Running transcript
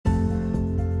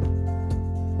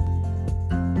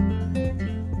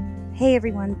Hey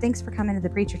everyone, thanks for coming to the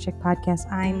Preacher Chick podcast.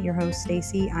 I'm your host,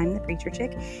 Stacy. I'm the Preacher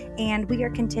Chick, and we are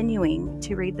continuing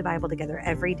to read the Bible together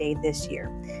every day this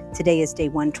year. Today is day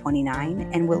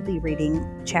 129, and we'll be reading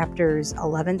chapters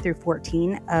 11 through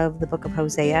 14 of the book of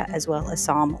Hosea, as well as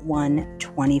Psalm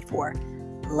 124.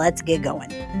 Let's get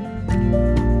going.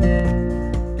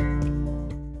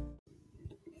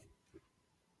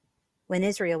 When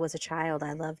Israel was a child,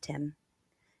 I loved him,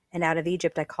 and out of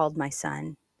Egypt I called my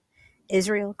son.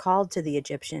 Israel called to the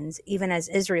Egyptians, even as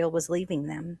Israel was leaving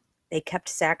them. They kept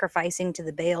sacrificing to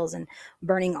the Baals and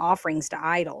burning offerings to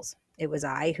idols. It was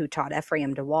I who taught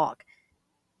Ephraim to walk,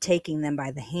 taking them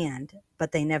by the hand,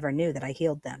 but they never knew that I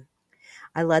healed them.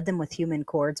 I led them with human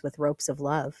cords with ropes of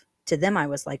love. To them I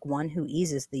was like one who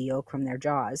eases the yoke from their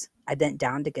jaws. I bent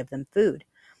down to give them food.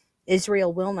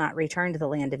 Israel will not return to the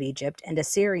land of Egypt, and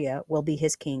Assyria will be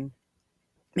his king,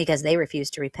 because they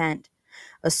refused to repent.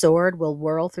 A sword will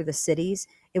whirl through the cities.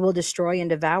 It will destroy and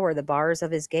devour the bars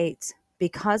of his gates.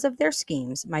 Because of their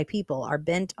schemes, my people are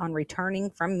bent on returning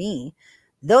from me.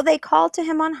 Though they call to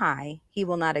him on high, he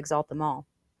will not exalt them all.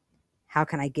 How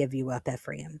can I give you up,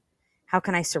 Ephraim? How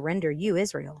can I surrender you,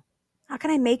 Israel? How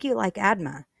can I make you like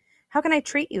Admah? How can I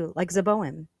treat you like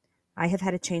Zeboim? I have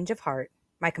had a change of heart.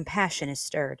 My compassion is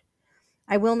stirred.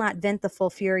 I will not vent the full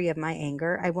fury of my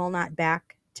anger. I will not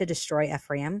back to destroy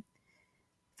Ephraim.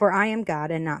 For I am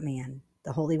God and not man,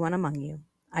 the Holy One among you.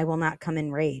 I will not come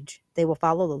in rage. They will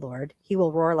follow the Lord. He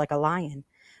will roar like a lion.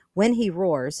 When he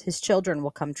roars, his children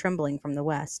will come trembling from the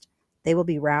west. They will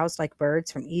be roused like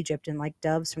birds from Egypt and like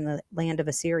doves from the land of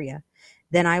Assyria.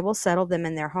 Then I will settle them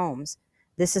in their homes.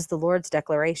 This is the Lord's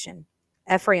declaration.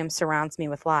 Ephraim surrounds me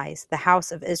with lies, the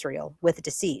house of Israel with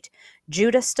deceit.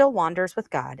 Judah still wanders with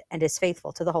God and is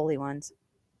faithful to the holy ones.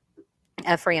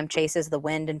 Ephraim chases the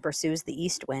wind and pursues the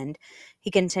east wind.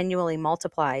 He continually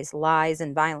multiplies lies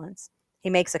and violence. He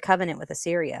makes a covenant with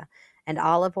Assyria, and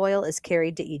olive oil is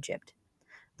carried to Egypt.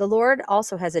 The Lord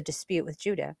also has a dispute with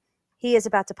Judah. He is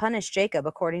about to punish Jacob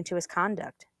according to his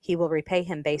conduct. He will repay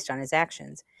him based on his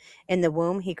actions. In the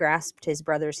womb, he grasped his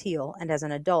brother's heel, and as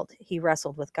an adult, he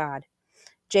wrestled with God.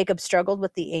 Jacob struggled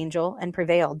with the angel and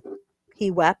prevailed.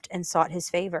 He wept and sought his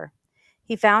favor.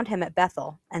 He found him at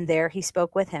Bethel, and there he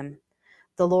spoke with him.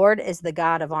 The Lord is the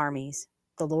God of armies.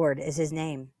 The Lord is his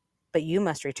name. But you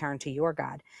must return to your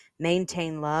God.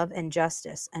 Maintain love and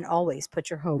justice, and always put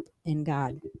your hope in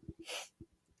God.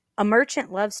 A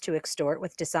merchant loves to extort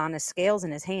with dishonest scales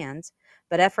in his hands,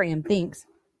 but Ephraim thinks,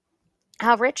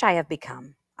 how rich I have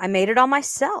become. I made it all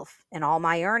myself. In all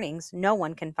my earnings, no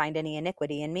one can find any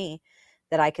iniquity in me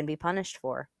that I can be punished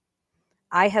for.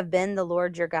 I have been the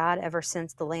Lord your God ever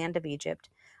since the land of Egypt.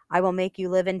 I will make you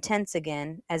live in tents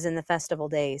again, as in the festival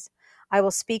days. I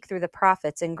will speak through the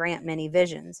prophets and grant many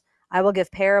visions. I will give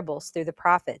parables through the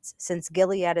prophets. Since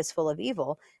Gilead is full of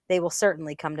evil, they will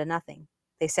certainly come to nothing.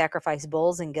 They sacrifice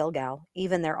bulls in Gilgal.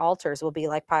 Even their altars will be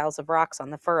like piles of rocks on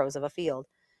the furrows of a field.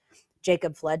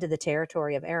 Jacob fled to the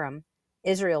territory of Aram.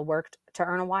 Israel worked to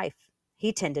earn a wife.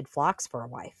 He tended flocks for a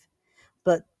wife.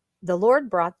 But the Lord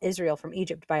brought Israel from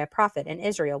Egypt by a prophet, and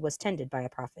Israel was tended by a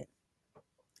prophet.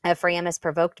 Ephraim has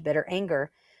provoked bitter anger,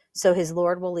 so his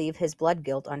Lord will leave his blood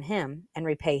guilt on him and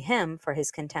repay him for his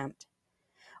contempt.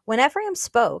 When Ephraim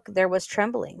spoke, there was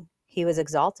trembling. He was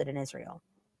exalted in Israel,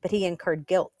 but he incurred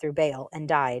guilt through Baal and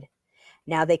died.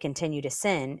 Now they continue to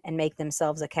sin and make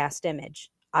themselves a cast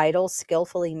image, idols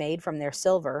skillfully made from their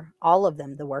silver, all of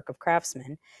them the work of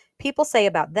craftsmen. People say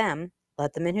about them,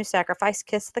 let the men who sacrifice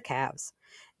kiss the calves.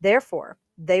 Therefore,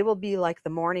 they will be like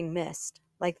the morning mist,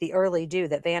 like the early dew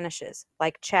that vanishes,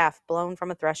 like chaff blown from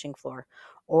a threshing floor,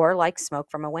 or like smoke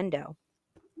from a window.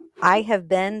 I have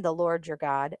been the Lord your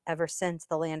God ever since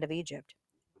the land of Egypt.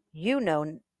 You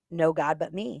know no God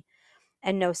but me,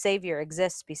 and no Savior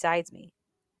exists besides me.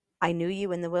 I knew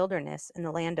you in the wilderness, in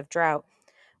the land of drought.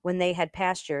 When they had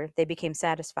pasture, they became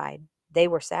satisfied. They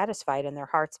were satisfied, and their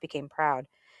hearts became proud.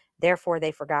 Therefore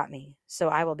they forgot me. So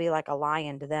I will be like a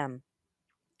lion to them.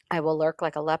 I will lurk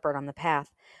like a leopard on the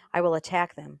path. I will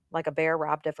attack them, like a bear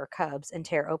robbed of her cubs, and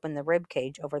tear open the rib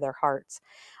cage over their hearts.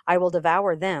 I will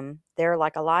devour them. They're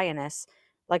like a lioness,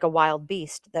 like a wild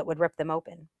beast that would rip them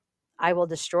open. I will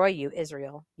destroy you,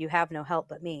 Israel. You have no help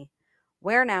but me.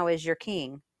 Where now is your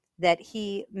king, that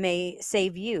he may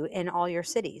save you in all your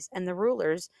cities? And the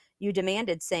rulers you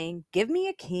demanded, saying, give me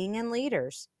a king and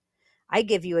leaders. I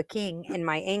give you a king in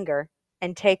my anger,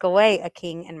 and take away a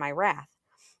king in my wrath.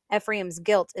 Ephraim's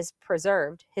guilt is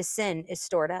preserved, his sin is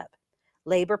stored up.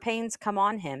 Labor pains come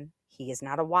on him. He is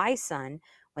not a wise son.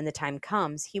 When the time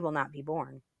comes, he will not be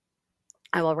born.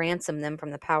 I will ransom them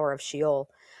from the power of Sheol.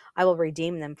 I will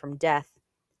redeem them from death.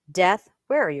 Death,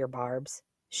 where are your barbs?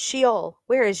 Sheol,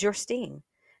 where is your sting?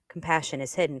 Compassion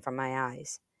is hidden from my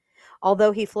eyes.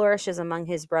 Although he flourishes among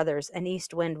his brothers, an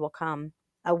east wind will come,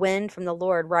 a wind from the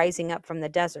Lord rising up from the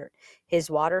desert.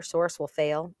 His water source will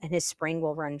fail, and his spring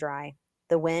will run dry.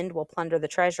 The wind will plunder the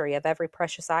treasury of every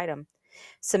precious item.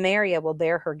 Samaria will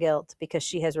bear her guilt because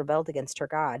she has rebelled against her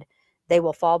God. They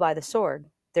will fall by the sword.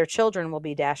 Their children will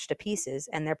be dashed to pieces,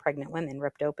 and their pregnant women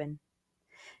ripped open.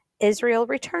 Israel,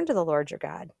 return to the Lord your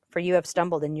God, for you have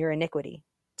stumbled in your iniquity.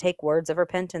 Take words of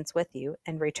repentance with you,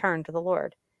 and return to the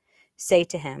Lord. Say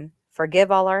to him,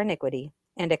 forgive all our iniquity,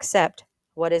 and accept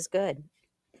what is good,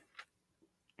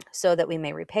 so that we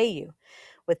may repay you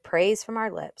with praise from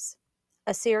our lips.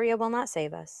 Assyria will not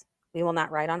save us. We will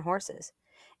not ride on horses,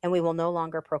 and we will no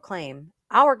longer proclaim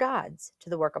our gods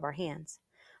to the work of our hands.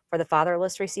 For the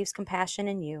fatherless receives compassion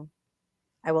in you.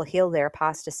 I will heal their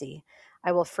apostasy.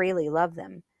 I will freely love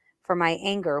them, for my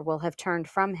anger will have turned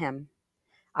from him.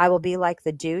 I will be like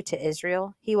the dew to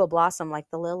Israel. He will blossom like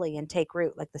the lily and take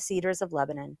root like the cedars of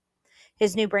Lebanon.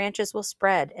 His new branches will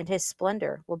spread, and his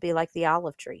splendor will be like the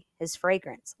olive tree, his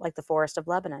fragrance like the forest of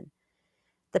Lebanon.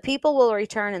 The people will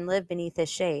return and live beneath his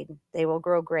shade. They will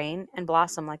grow grain and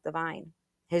blossom like the vine.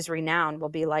 His renown will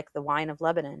be like the wine of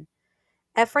Lebanon.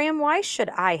 Ephraim, why should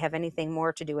I have anything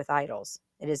more to do with idols?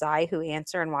 It is I who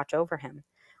answer and watch over him.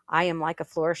 I am like a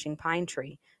flourishing pine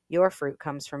tree. Your fruit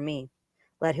comes from me.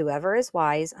 Let whoever is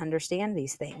wise understand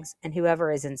these things, and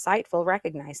whoever is insightful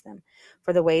recognize them.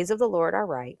 For the ways of the Lord are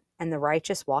right, and the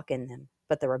righteous walk in them,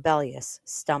 but the rebellious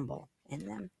stumble in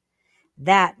them.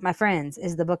 That, my friends,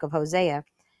 is the book of Hosea.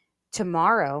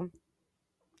 Tomorrow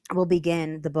we'll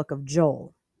begin the book of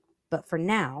Joel. But for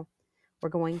now, we're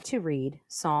going to read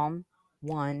Psalm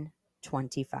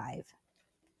 125.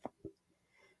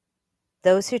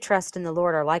 Those who trust in the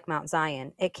Lord are like Mount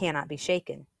Zion. It cannot be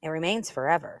shaken. It remains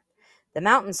forever. The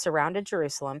mountains surrounded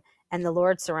Jerusalem, and the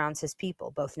Lord surrounds his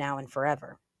people, both now and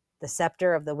forever. The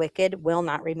scepter of the wicked will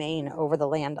not remain over the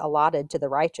land allotted to the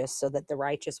righteous, so that the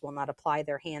righteous will not apply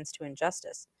their hands to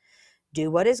injustice. Do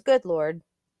what is good, Lord,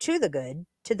 to the good,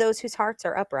 to those whose hearts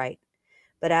are upright.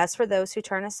 But as for those who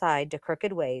turn aside to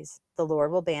crooked ways, the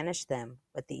Lord will banish them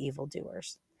with the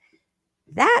evildoers.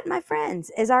 That, my friends,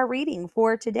 is our reading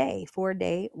for today, for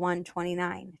day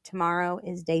 129. Tomorrow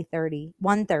is day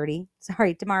 130.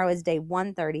 Tomorrow is day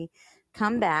 130.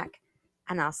 Come back,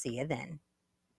 and I'll see you then.